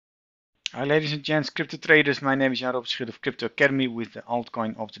Hi ladies and gents, crypto traders, my name is Jarob Schut of Crypto Academy with the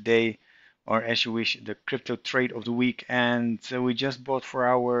altcoin of the day, or as you wish, the crypto trade of the week. And we just bought for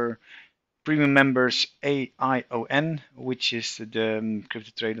our premium members AION, which is the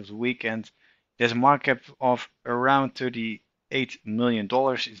crypto trade of the week. And there's a markup of around $38 million.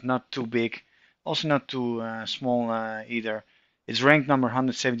 It's not too big, also not too small either. It's ranked number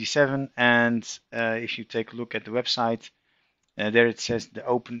 177. And if you take a look at the website, there it says the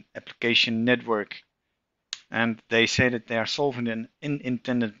Open Application Network, and they say that they are solving an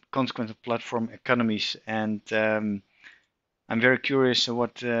unintended consequence of platform economies. And I'm very curious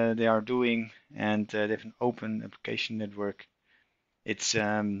what they are doing. And they have an Open Application Network. It's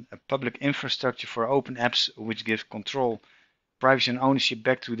a public infrastructure for open apps which gives control, privacy, and ownership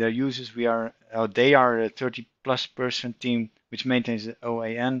back to their users. They are a 30+% team which maintains the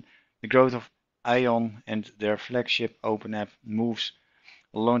OAN. The growth of AION and their flagship open app moves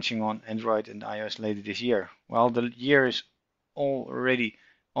launching on Android and iOS later this year. Well, the year is already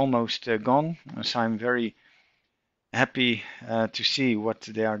almost gone, so I'm very happy to see what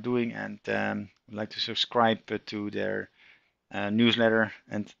they are doing, and would like to subscribe to their newsletter.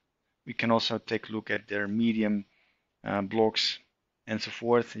 And we can also take a look at their Medium blogs and so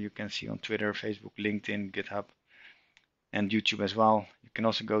forth. You can see on Twitter, Facebook, LinkedIn, GitHub, and YouTube as well. You can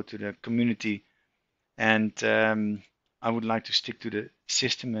also go to the community, and I would like to stick to the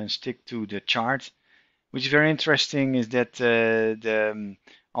system and stick to the chart. Which is very interesting is that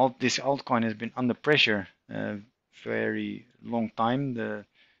this altcoin has been under pressure very long time,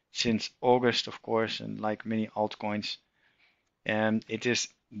 since August, of course, and like many altcoins, and it has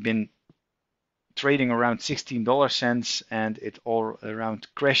been trading around $16 and it all around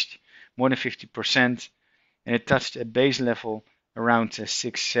crashed more than 50%, and it touched a base level around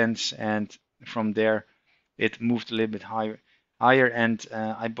 6 cents, and from there it moved a little bit higher. And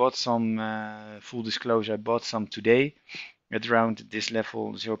I bought some, full disclosure, I bought some today at around this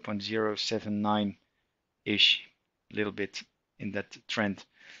level, 0.079 ish, a little bit in that trend.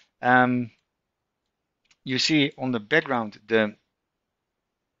 You see on the background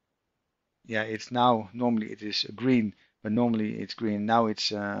it's now, normally it is green, but normally it's green. Now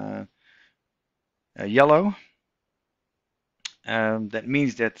it's yellow. That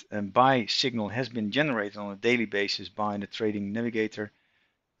means that a buy signal has been generated on a daily basis by the trading navigator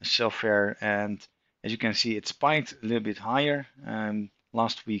software, and as you can see, it spiked a little bit higher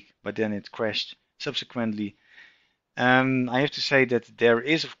last week, but then it crashed subsequently. I have to say that there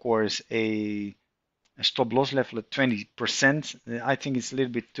is, of course, a stop loss level at 20%. I think it's a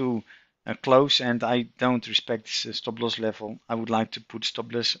little bit too close, and I don't respect this stop loss level. I would like to put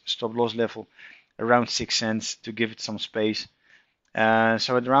stop loss level around 6 cents to give it some space.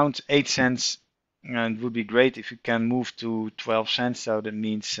 So at around 8 cents, it would be great if you can move to 12 cents. So that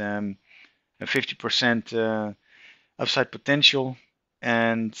means a 50% upside potential.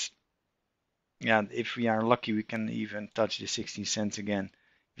 And yeah, if we are lucky, we can even touch the 16 cents again.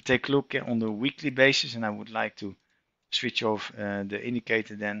 If you take a look on the weekly basis, and I would like to switch off the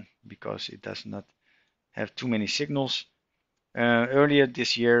indicator then, because it does not have too many signals. Earlier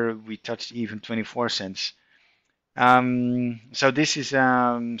this year, we touched even 24 cents. So this is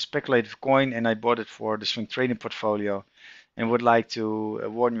speculative coin, and I bought it for the swing trading portfolio, and would like to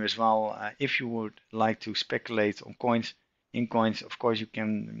warn you as well, if you would like to speculate on coins, of course you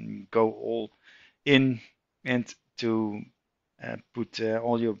can go all in and to put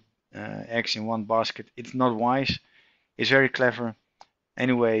all your eggs in one basket. It's not wise. It's very clever.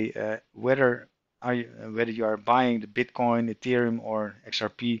 Anyway, whether you are buying the Bitcoin, Ethereum, or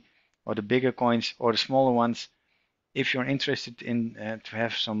XRP, or the bigger coins or the smaller ones, if you're interested in to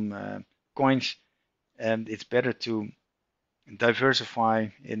have some coins, it's better to diversify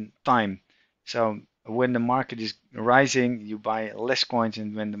in time. So when the market is rising, you buy less coins,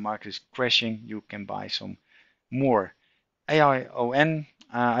 and when the market is crashing, you can buy some more. AION,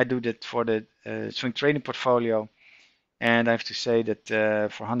 I do that for the swing trading portfolio, and I have to say that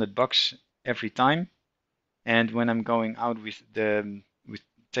for $100 every time. And when I'm going out with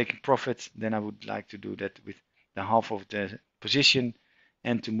taking profit, then I would like to do that with the half of the position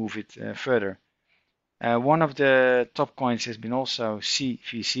and to move it further. One of the top coins has been also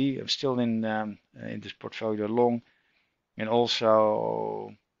CVC. I'm still in this portfolio long, and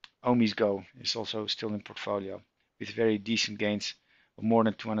also OmiSGO is also still in portfolio with very decent gains of more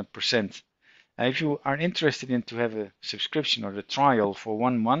than 200%. If you are interested in to have a subscription or a trial for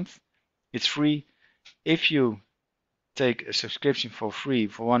 1 month, it's free. If you take a subscription for free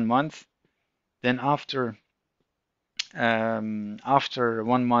for 1 month, then after 1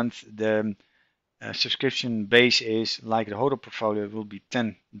 month, the subscription base is like the hodl portfolio will be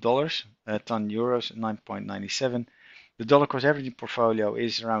 $10, €10, 9.97. The dollar cost averaging portfolio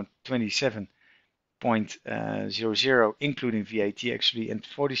is around 27.00 including VAT actually, and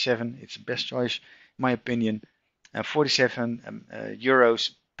 47, it's the best choice in my opinion. 47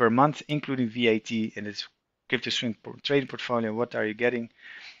 euros per month including VAT, and it's crypto swing trading portfolio. What are you getting?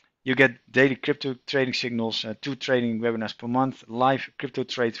 You get daily crypto trading signals, 2 trading webinars per month, live crypto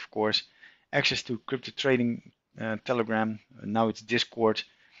trades of course, access to crypto trading Telegram, now it's Discord,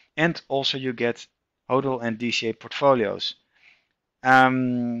 and also you get HODL and DCA portfolios.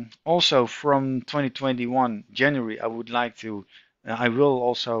 Also from 2021 January, I will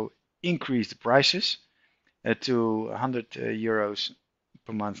also increase the prices to 100 euros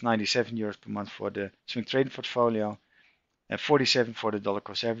per month, 97 euros per month for the swing trading portfolio, 47 for the dollar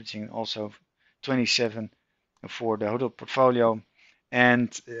cost averaging, also 27 for the HODL portfolio.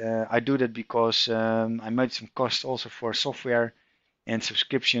 And I do that because I made some costs also for software and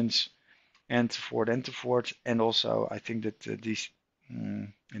subscriptions and so forth and so forth. And also I think that this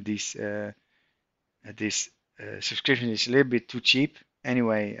subscription is a little bit too cheap.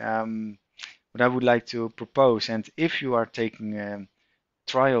 Anyway, what I would like to propose, and if you are taking a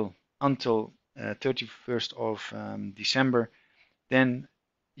trial until 31st of December, then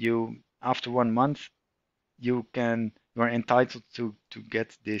you, after 1 month, you are entitled to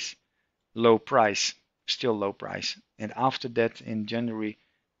get this low price, still low price. And after that, in January,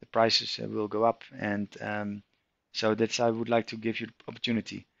 the prices will go up. And so that's, I would like to give you the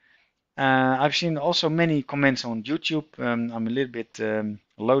opportunity. I've seen also many comments on YouTube. I'm a little bit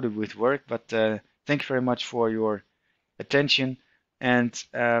loaded with work, but thank you very much for your attention. And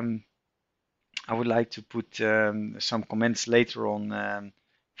I would like to put some comments later on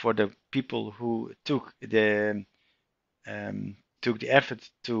for the people who took the effort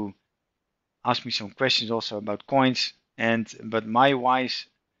to ask me some questions also about coins. But my wise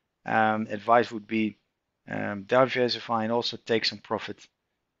advice would be diversify and also take some profit,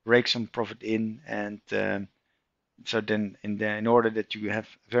 rake some profit in, and so then in order that you have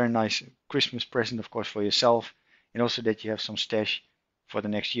a very nice Christmas present, of course, for yourself, and also that you have some stash for the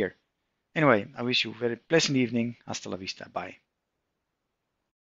next year. Anyway, I wish you a very pleasant evening. Hasta la vista. Bye.